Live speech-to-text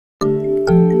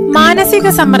മാനസിക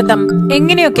സമ്മർദ്ദം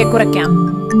എങ്ങനെയൊക്കെ കുറയ്ക്കാം?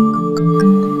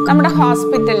 നമ്മുടെ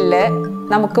ഹോസ്പിറ്റലിൽ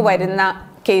നമുക്ക് വരുന്ന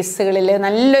കേസുകളിൽ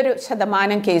നല്ലൊരു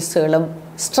ശതമാനം കേസുകളും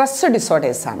സ്ട്രെസ്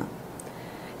ഡിസോർഡേഴ്സാണ്.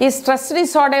 ഈ സ്ട്രെസ്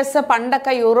ഡിസോർഡേഴ്സ്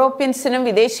പണ്ടൊക്കെ യൂറോപ്യൻസിനും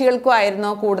വിദേശികൾക്കും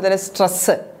ആയിരുന്നു കൂടുതൽ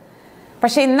സ്ട്രെസ്സ്.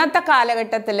 പക്ഷേ ഇന്നത്തെ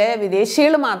കാലഘട്ടത്തിൽ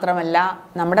വിദേശികൾ മാത്രമല്ല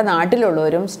നമ്മുടെ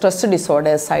നാട്ടിലുള്ളവരും സ്ട്രെസ്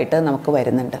ഡിസോർഡേഴ്സായിട്ട് നമുക്ക്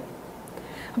വരുന്നുണ്ട്.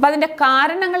 അപ്പോൾ അതിൻ്റെ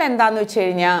കാരണങ്ങൾ എന്താണെന്ന് വെച്ച്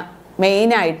കഴിഞ്ഞാൽ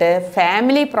മെയിനായിട്ട്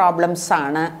ഫാമിലി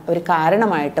പ്രോബ്ലംസാണ് ഒരു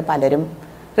കാരണമായിട്ട് പലരും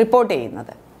റിപ്പോർട്ട്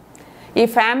ചെയ്യുന്നത്. ഈ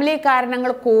ഫാമിലി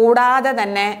കാരണങ്ങൾ കൂടാതെ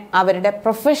തന്നെ അവരുടെ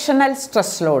പ്രൊഫഷണൽ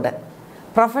സ്ട്രെസ് ലോഡ്,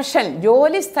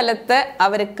 ജോലി സ്ഥലത്ത്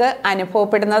അവർക്ക്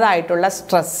അനുഭവപ്പെടുന്നതായിട്ടുള്ള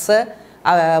സ്ട്രെസ്സ്,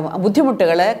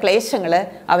 ബുദ്ധിമുട്ടുകൾ, ക്ലേശങ്ങൾ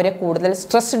അവരെ കൂടുതൽ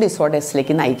സ്ട്രെസ്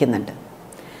ഡിസോർഡേഴ്സിലേക്ക് നയിക്കുന്നുണ്ട്.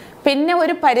 പിന്നെ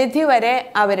ഒരു പരിധി വരെ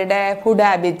അവരുടെ ഫുഡ്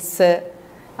ഹാബിറ്റ്സ്,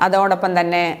 അതോടൊപ്പം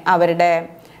തന്നെ അവരുടെ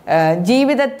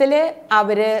ജീവിതത്തിൽ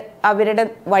അവരുടെ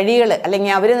വഴികൾ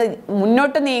അല്ലെങ്കിൽ അവർ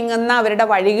മുന്നോട്ട് നീങ്ങുന്ന അവരുടെ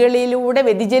വഴികളിലൂടെ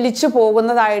വ്യതിചലിച്ചു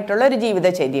പോകുന്നതായിട്ടുള്ള ഒരു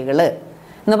ജീവിതചര്യകൾ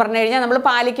എന്ന് പറഞ്ഞു കഴിഞ്ഞാൽ നമ്മൾ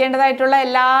പാലിക്കേണ്ടതായിട്ടുള്ള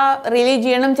എല്ലാ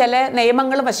റിലീജിയനും ചില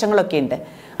നിയമങ്ങളും വശങ്ങളൊക്കെ ഉണ്ട്.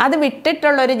 അത്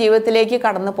വിട്ടിട്ടുള്ള ഒരു ജീവിതത്തിലേക്ക്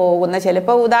കടന്നു പോകുന്ന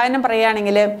ചിലപ്പോൾ ഉദാഹരണം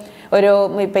പറയുകയാണെങ്കിൽ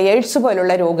ഇപ്പോൾ എയ്ഡ്സ്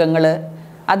പോലുള്ള രോഗങ്ങൾ,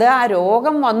 അത് ആ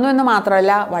രോഗം വന്നു എന്ന്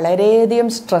മാത്രമല്ല വളരെയധികം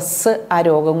സ്ട്രെസ്സ് ആ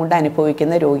രോഗം കൊണ്ട്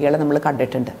അനുഭവിക്കുന്ന രോഗികളെ നമ്മൾ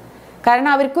കണ്ടിട്ടുണ്ട്. കാരണം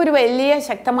അവർക്കൊരു വലിയ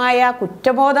ശക്തമായ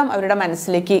കുറ്റബോധം അവരുടെ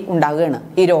മനസ്സിലേക്ക് ഉണ്ടാകുകയാണ്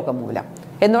ഈ രോഗം മൂലം.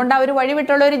 എന്തുകൊണ്ട് അവർ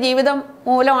വഴിവിട്ടുള്ള ഒരു ജീവിതം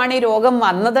മൂലമാണ് ഈ രോഗം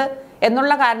വന്നത്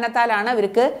എന്നുള്ള കാരണത്താലാണ്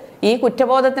അവർക്ക് ഈ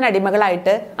കുറ്റബോധത്തിന്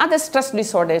അടിമകളായിട്ട് അത് സ്ട്രെസ്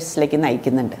ഡിസോർഡേഴ്സിലേക്ക്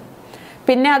നയിക്കുന്നുണ്ട്.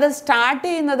 പിന്നെ അത് സ്റ്റാർട്ട്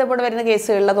ചെയ്യുന്നത് ഇവിടെ വരുന്ന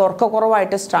കേസുകളിൽ അത്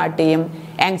ഉറക്കക്കുറവായിട്ട് സ്റ്റാർട്ട് ചെയ്യും.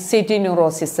 ആങ്സൈറ്റി,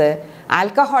 ന്യൂറോസിസ്,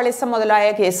 ആൽക്കഹോളിസം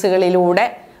മുതലായ കേസുകളിലൂടെ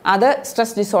അത്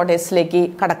സ്ട്രെസ് ഡിസോർഡേഴ്സിലേക്ക്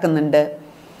കടക്കുന്നുണ്ട്.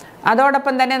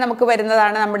 അതോടൊപ്പം തന്നെ നമുക്ക്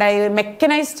വരുന്നതാണ് നമ്മുടെ ഈ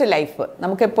മെക്കനൈസ്ഡ് ലൈഫ്.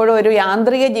 നമുക്കെപ്പോഴും ഒരു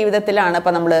യാന്ത്രിക ജീവിതത്തിലാണ്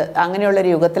ഇപ്പോൾ നമ്മൾ അങ്ങനെയുള്ളൊരു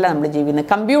യുഗത്തിലാണ് നമ്മൾ ജീവിക്കുന്നത്.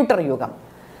 കമ്പ്യൂട്ടർ യുഗം,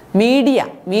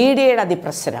 മീഡിയയുടെ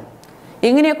അതിപ്രസരം,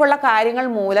 ഇങ്ങനെയൊക്കെയുള്ള കാര്യങ്ങൾ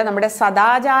മൂലം നമ്മുടെ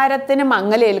സദാചാരത്തിന്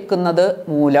മങ്ങലേൽക്കുന്നത്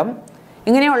മൂലം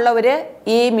ഇങ്ങനെയുള്ളവർ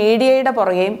ഈ മീഡിയയുടെ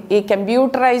പുറകെയും ഈ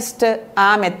കമ്പ്യൂട്ടറൈസ്ഡ് ആ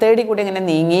മെത്തേഡിൽ കൂടി ഇങ്ങനെ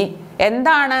നീങ്ങി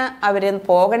എന്താണ് അവർ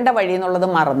പോകേണ്ട വഴി എന്നുള്ളത്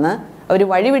മറന്ന് അവർ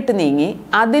വഴിവിട്ട് നീങ്ങി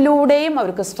അതിലൂടെയും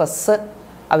അവർക്ക് സ്ട്രെസ്സ്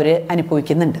അവർ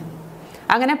അനുഭവിക്കുന്നുണ്ട്.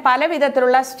 അങ്ങനെ പല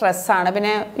വിധത്തിലുള്ള സ്ട്രെസ്സാണ്.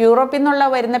 പിന്നെ യൂറോപ്പിൽ നിന്നുള്ള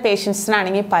വരുന്ന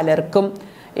പേഷ്യൻസിനാണെങ്കിൽ പലർക്കും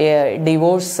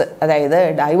ഡിവോഴ്സ്, അതായത്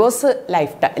ഡൈവോഴ്സ്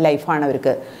ലൈഫാണ്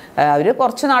അവർക്ക്. അവർ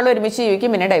കുറച്ച് നാൾ ഒരുമിച്ച്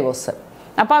ജീവിക്കും, പിന്നെ ഡൈവോഴ്സ്.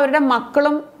 അപ്പോൾ അവരുടെ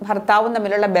മക്കളും ഭർത്താവും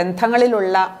തമ്മിലുള്ള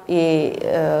ബന്ധങ്ങളിലുള്ള ഈ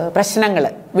പ്രശ്നങ്ങൾ,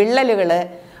 വിള്ളലുകൾ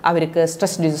അവർക്ക്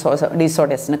സ്ട്രെസ്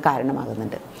ഡിസോർഡേഴ്സിന്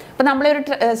കാരണമാകുന്നുണ്ട്. അപ്പോൾ നമ്മളൊരു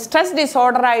സ്ട്രെസ്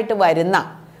ഡിസോർഡറായിട്ട് വരുന്ന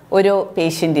ഒരു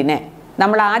പേഷ്യൻറ്റിനെ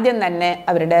നമ്മൾ ആദ്യം തന്നെ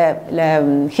അവരുടെ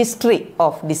ഹിസ്റ്ററി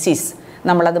ഓഫ് ഡിസീസ്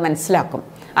നമ്മളത് മനസ്സിലാക്കും.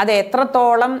 അത്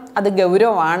എത്രത്തോളം അത്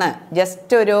ഗൗരവമാണ്,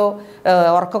 ജസ്റ്റ് ഒരു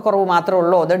ഉറക്കക്കുറവ് മാത്രമേ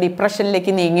ഉള്ളൂ, അത്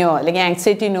ഡിപ്രഷനിലേക്ക് നീങ്ങിയോ, അല്ലെങ്കിൽ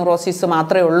ആങ്സൈറ്റി, ന്യൂറോസിസ്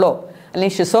മാത്രമേ ഉള്ളൂ,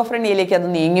 അല്ലെങ്കിൽ ഷിസോഫ്രനിയയിലേക്ക് അത്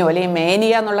നീങ്ങിയോ, അല്ലെങ്കിൽ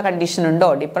മേനിയ എന്നുള്ള കണ്ടീഷൻ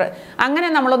ഉണ്ടോ, അങ്ങനെ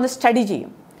നമ്മളൊന്ന് സ്റ്റഡി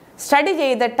ചെയ്യും. സ്റ്റഡി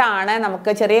ചെയ്തിട്ടാണ്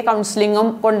നമുക്ക് ചെറിയ കൗൺസിലിങ്ങും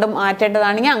കൊണ്ട്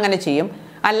മാറ്റേണ്ടതാണെങ്കിൽ അങ്ങനെ ചെയ്യും.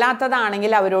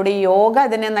 അല്ലാത്തതാണെങ്കിൽ അവരോട് യോഗ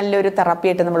അതിനെ നല്ലൊരു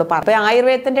തെറാപ്പിയായിട്ട് നമ്മൾ പറയും. അപ്പോൾ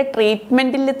ആയുർവേദത്തിൻ്റെ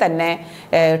ട്രീറ്റ്മെൻറ്റിൽ തന്നെ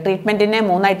ട്രീറ്റ്മെൻറ്റിനെ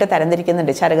 3ആയിട്ട്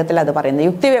തരംതിരിക്കുന്നുണ്ട്. ചരകത്തിൽ അത് പറയുന്നത്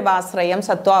യുക്തിവ്യപാശ്രയം,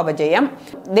 സത്വാപചയം,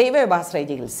 ദൈവവ്യപാശ്രയ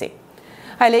ചികിത്സയും.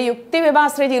 അതിൽ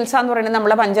യുക്തിവ്യപാശ്രയ ചികിത്സ എന്ന് പറയുന്നത്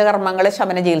നമ്മൾ പഞ്ചകർമ്മങ്ങൾ,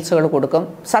 ശമന ചികിത്സകൾ കൊടുക്കും.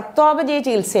 സത്വാപചയ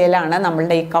ചികിത്സയിലാണ്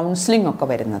നമ്മളുടെ ഈ കൗൺസിലിംഗ് ഒക്കെ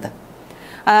വരുന്നത്.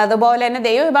 അതുപോലെ തന്നെ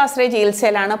ദൈവവ്യപാശ്രയ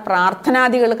ചികിത്സയിലാണ്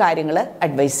പ്രാർത്ഥനാദികൾ കാര്യങ്ങൾ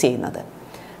അഡ്വൈസ് ചെയ്യുന്നത്.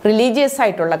 റിലീജിയസ്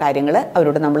ആയിട്ടുള്ള കാര്യങ്ങൾ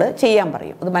അവരോട് നമ്മൾ ചെയ്യാൻ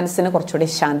പറയും, അത് മനസ്സിന് കുറച്ചുകൂടി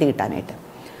ശാന്തി കിട്ടാനായിട്ട്.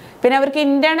 പിന്നെ അവർക്ക്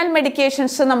ഇൻറ്റേർണൽ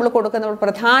മെഡിക്കേഷൻസ് നമ്മൾ കൊടുക്കുന്ന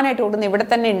പ്രധാനമായിട്ട് കൊടുക്കുന്ന ഇവിടെ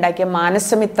തന്നെ ഉണ്ടാക്കിയ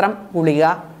മാനസമിത്രം ഗുളിക,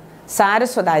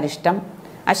 സാരസ്വതാരിഷ്ടം,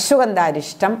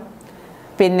 അശ്വഗന്ധാരിഷ്ടം,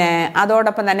 പിന്നെ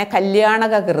അതോടൊപ്പം തന്നെ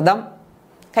കല്യാണകൃതം,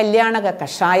 കല്യാണക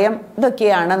കഷായം,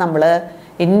 ഇതൊക്കെയാണ് നമ്മൾ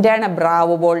ഇൻറ്റേർണൽ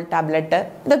ബ്രാവുബോൾ ടാബ്ലറ്റ്,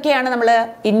 ഇതൊക്കെയാണ് നമ്മൾ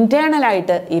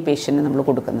ഇൻറ്റേർണലായിട്ട് ഈ പേഷ്യൻറ്റിന് നമ്മൾ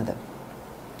കൊടുക്കുന്നത്.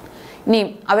 ഇനി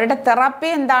അവരുടെ തെറാപ്പി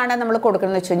എന്താണ് നമ്മൾ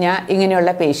കൊടുക്കുന്നത് വെച്ച് കഴിഞ്ഞാൽ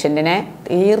ഇങ്ങനെയുള്ള പേഷ്യൻറ്റിനെ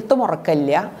തീർത്തും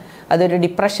ഉറക്കമില്ല, അതൊരു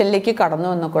ഡിപ്രഷനിലേക്ക് കടന്നു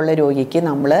എന്നൊക്കെയുള്ള രോഗിക്ക്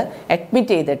നമ്മൾ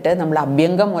അഡ്മിറ്റ് ചെയ്തിട്ട് നമ്മൾ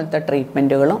അഭ്യംഗം പോലത്തെ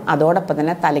ട്രീറ്റ്മെൻറ്റുകളും അതോടൊപ്പം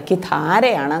തന്നെ തലയ്ക്ക്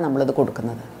ധാരയാണ് നമ്മളിത്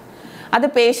കൊടുക്കുന്നത്. അത്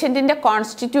പേഷ്യൻറ്റിൻ്റെ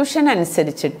കോൺസ്റ്റിറ്റ്യൂഷൻ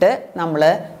അനുസരിച്ചിട്ട് നമ്മൾ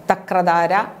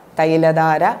തക്രധാര,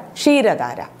 തൈലധാര,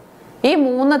 ക്ഷീരധാര, ഈ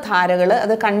 3 ധാരകൾ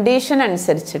അത് കണ്ടീഷൻ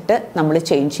അനുസരിച്ചിട്ട് നമ്മൾ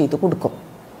ചേഞ്ച് ചെയ്ത് കൊടുക്കും.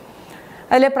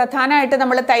 അതിൽ പ്രധാനമായിട്ട്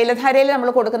നമ്മൾ തൈലധാരയിൽ നമ്മൾ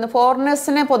കൊടുക്കുന്ന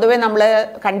ഫോറിനേഴ്സിനെ പൊതുവെ നമ്മൾ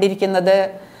കണ്ടിരിക്കുന്നത്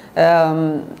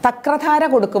തക്രധാര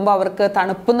കൊടുക്കുമ്പോൾ അവർക്ക്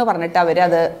തണുപ്പെന്ന് പറഞ്ഞിട്ട്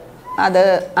അത്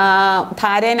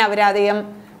ധാരേനെ അവരധികം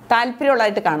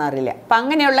താല്പര്യമുള്ളതായിട്ട് കാണാറില്ല. അപ്പം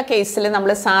അങ്ങനെയുള്ള കേസിൽ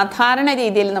നമ്മൾ സാധാരണ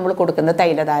രീതിയിൽ നമ്മൾ കൊടുക്കുന്നത്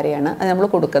തൈലധാരയാണ്. അത് നമ്മൾ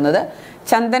കൊടുക്കുന്നത്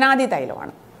ചന്ദനാദി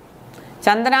തൈലമാണ്.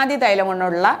 ചന്ദനാദി തൈലം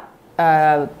കൊണ്ടുള്ള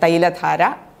തൈലധാര,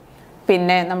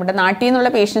 പിന്നെ നമ്മുടെ നാട്ടിൽ നിന്നുള്ള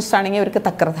പേഷ്യൻസ് ആണെങ്കിൽ അവർക്ക്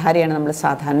തക്രധാരയാണ് നമ്മൾ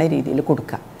സാധാരണ രീതിയിൽ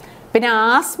കൊടുക്കുക. പിന്നെ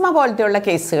ആസ്മ പോലത്തെയുള്ള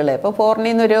കേസുകൾ, ഇപ്പോൾ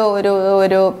ഫോറിനിൽ നിന്നൊരു ഒരു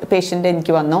ഒരു പേഷ്യൻ്റ്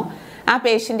എനിക്ക് വന്നു. ആ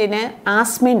പേഷ്യൻറ്റിന്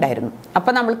ആസ്മ ഉണ്ടായിരുന്നു.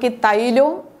 അപ്പോൾ നമ്മൾക്ക് ഈ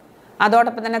തൈലവും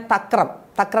അതോടൊപ്പം തന്നെ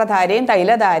തക്രധാരയും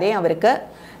തൈലധാരയും അവർക്ക്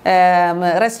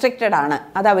റെസ്ട്രിക്റ്റഡ് ആണ്.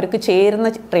 അത് അവർക്ക് ചേരുന്ന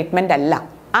ട്രീറ്റ്മെൻ്റ് അല്ല.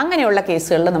 അങ്ങനെയുള്ള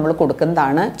കേസുകളിൽ നമ്മൾ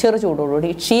കൊടുക്കുന്നതാണ് ചെറു ചൂടോടുകൂടി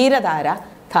ക്ഷീരധാര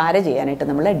ചെയ്യാനായിട്ട്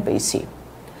നമ്മൾ അഡ്വൈസ് ചെയ്യും.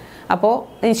 അപ്പോൾ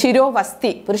ഈ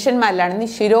ശിരോവസ്തി പുരുഷന്മാരിലാണെങ്കിൽ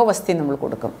ശിരോവസ്തി നമ്മൾ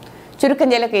കൊടുക്കും. ചുരുക്കം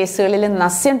ചില കേസുകളിൽ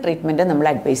നസ്യം ട്രീറ്റ്മെൻറ്റ് നമ്മൾ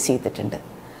അഡ്വൈസ് ചെയ്തിട്ടുണ്ട്.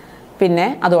 പിന്നെ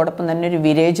അതോടൊപ്പം തന്നെ ഒരു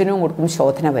വിരേചനവും കൊടുക്കും,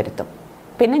 ശോധന വരുത്തും.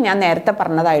 പിന്നെ ഞാൻ നേരത്തെ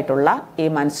പറഞ്ഞതായിട്ടുള്ള ഈ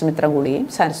മനസ്സുമിത്ര ഗുളികയും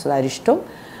സരസ്വതാരിഷ്ടവും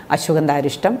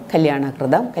അശ്വഗന്ധാരിഷ്ടം,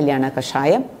 കല്യാണകൃതം, കല്യാണ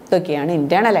കഷായം, ഇതൊക്കെയാണ്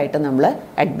ഇൻറ്റേർണലായിട്ട് നമ്മൾ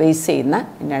അഡ്വൈസ് ചെയ്യുന്ന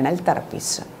internal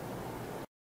therapies.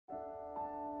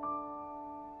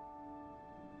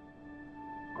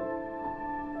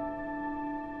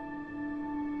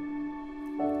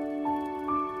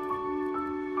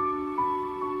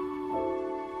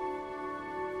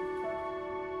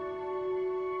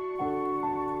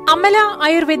 Amala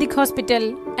Ayurvedic Hospital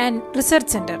and Research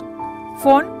Center.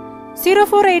 Phone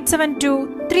 04872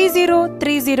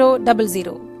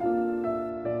 303000.